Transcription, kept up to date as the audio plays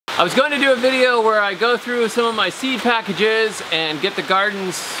I was going to do a video where I go through some of my seed packages and get the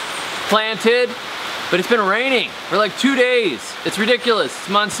gardens planted, but it's been raining for like 2 days. It's ridiculous. It's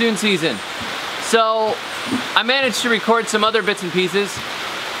monsoon season. So I managed to record some other bits and pieces.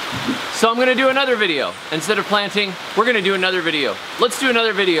 So I'm gonna do another video. Instead of planting, we're gonna do another video. Let's do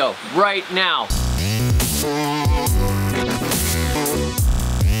another video right now.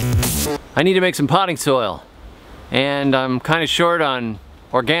 I need to make some potting soil, and I'm kind of short on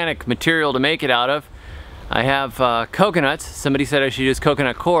organic material to make it out of. I have coconuts. Somebody said I should use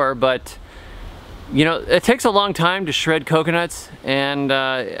coconut core, but you know, it takes a long time to shred coconuts, and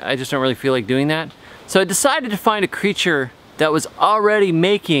I just don't really feel like doing that. So I decided to find a creature that was already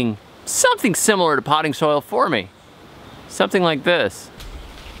making something similar to potting soil for me. Something like this.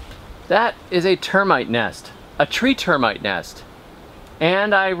 That is a termite nest, a tree termite nest.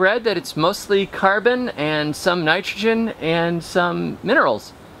 And I read that it's mostly carbon and some nitrogen and some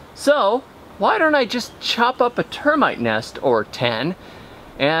minerals. So why don't I just chop up a termite nest or 10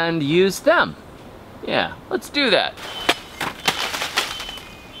 and use them? Yeah, let's do that.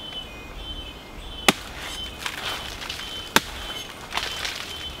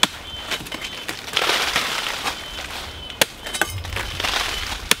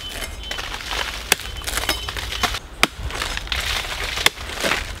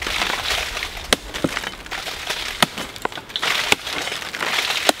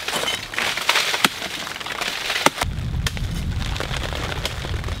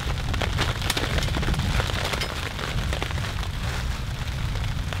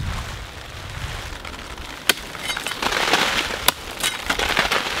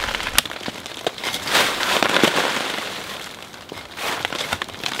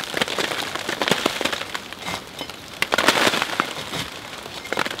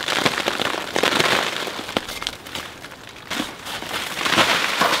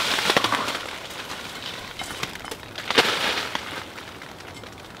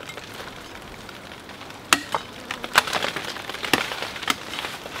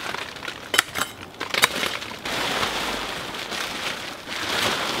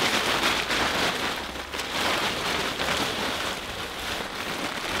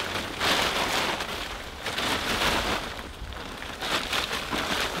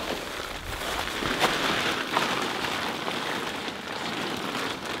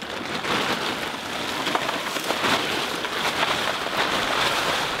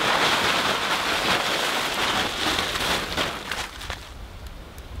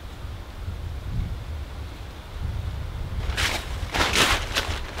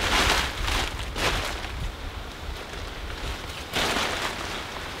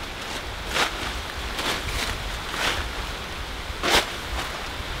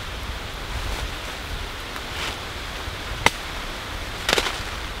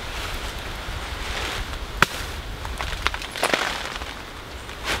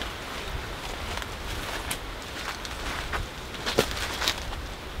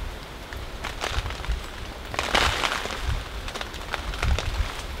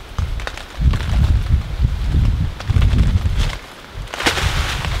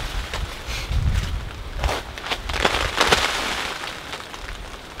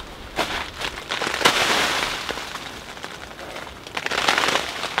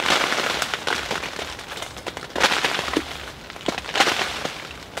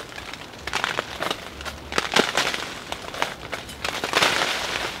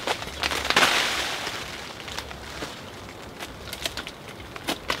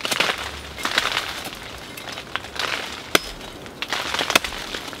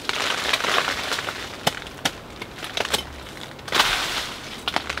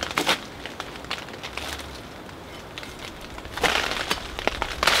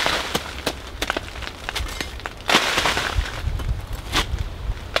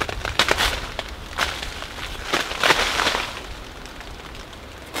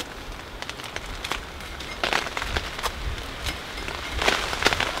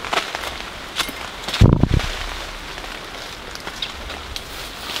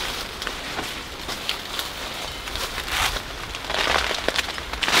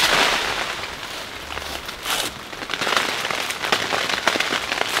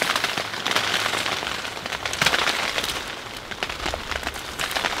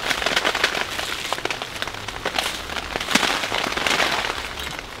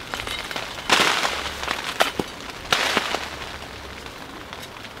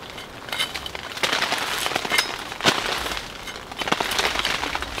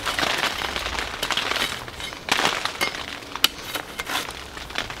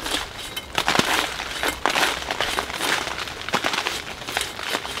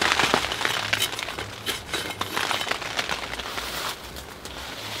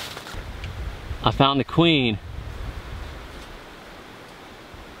 I found the queen.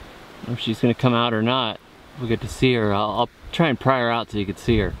 I don't know if she's gonna come out or not. We'll get to see her. I'll try and pry her out so you can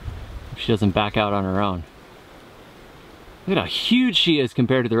see her, if she doesn't back out on her own. Look at how huge she is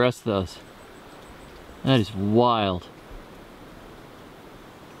compared to the rest of those. That is wild.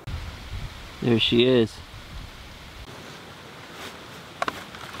 There she is.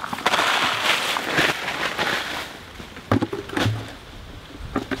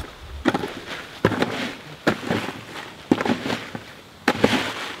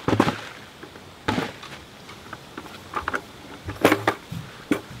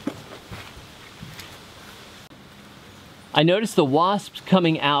 I noticed the wasps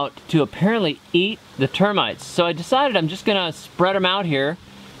coming out to apparently eat the termites. So I decided I'm just gonna spread them out here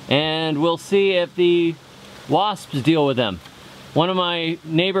and we'll see if the wasps deal with them. One of my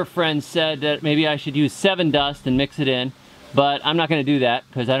neighbor friends said that maybe I should use 7 dust and mix it in, but I'm not gonna do that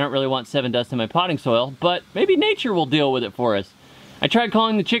because I don't really want 7 dust in my potting soil, but maybe nature will deal with it for us. I tried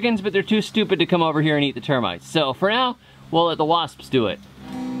calling the chickens, but they're too stupid to come over here and eat the termites. So for now, we'll let the wasps do it.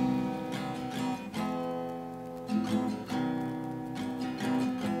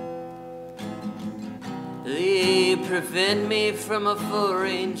 They prevent me from a full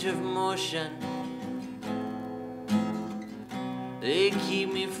range of motion. They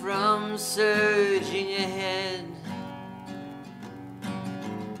keep me from surging ahead.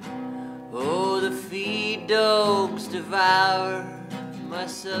 Oh, the feed dogs devour my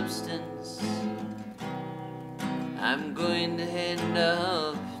substance. I'm going to end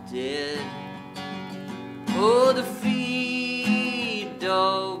up dead. Oh, the feed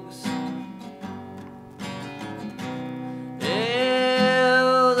dogs.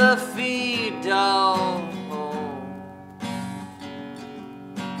 Oh, the feed dogs.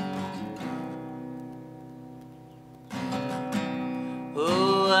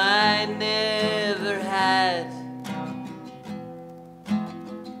 Oh, I never had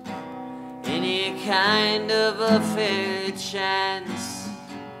any kind of a fair chance.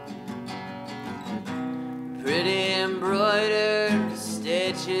 Pretty embroidered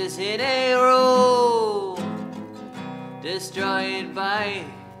stitches in a row, destroyed by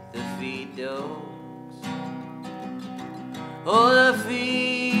the feed dogs. Oh, the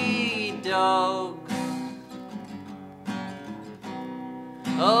feed dogs.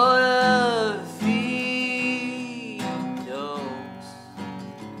 Oh, the feed dogs.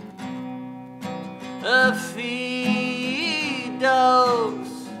 The feed dogs.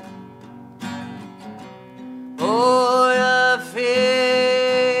 Oh, the feed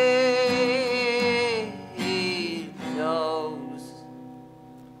dogs.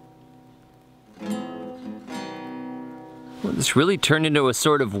 Well, this really turned into a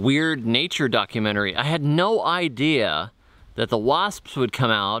sort of weird nature documentary. I had no idea that the wasps would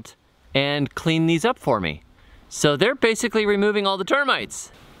come out and clean these up for me. So they're basically removing all the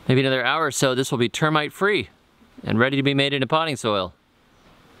termites. Maybe another hour or so, this will be termite free and ready to be made into potting soil.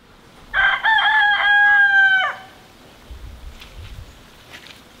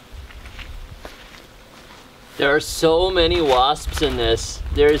 There are so many wasps in this.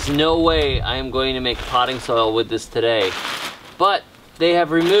 There is no way I am going to make potting soil with this today. But they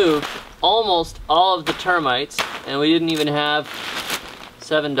have removed almost all of the termites, and we didn't even have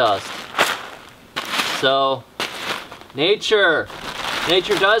 7 dust. So, nature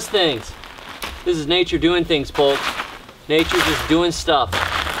does things. This is nature doing things, folks. Nature just doing stuff.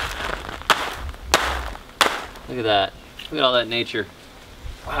 Look at that. Look at all that nature.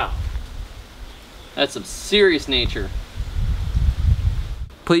 Wow. That's some serious nature.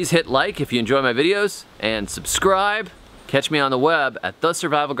 Please hit like if you enjoy my videos, and subscribe. Catch me on the web at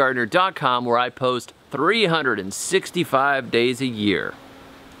thesurvivalgardener.com, where I post 365 days a year.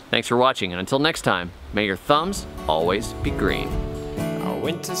 Thanks for watching, and until next time, may your thumbs always be green. I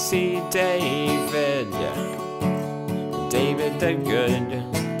went to see David the Good.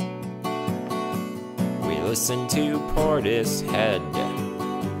 We listened to Portishead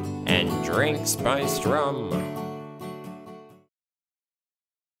and drank spiced rum.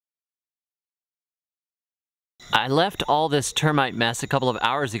 I left all this termite mess a couple of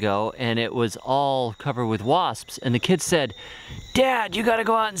hours ago, and it was all covered with wasps, and the kids said, "Dad, you gotta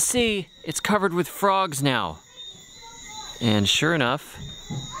go out and see. It's covered with frogs now." And sure enough,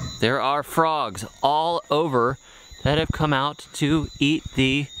 there are frogs all over that have come out to eat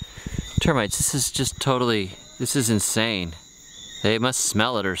the termites. This is just totally, this is insane. They must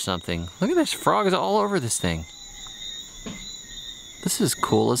smell it or something. Look at this, frogs all over this thing. This is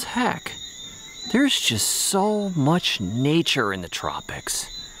cool as heck. There's just so much nature in the tropics.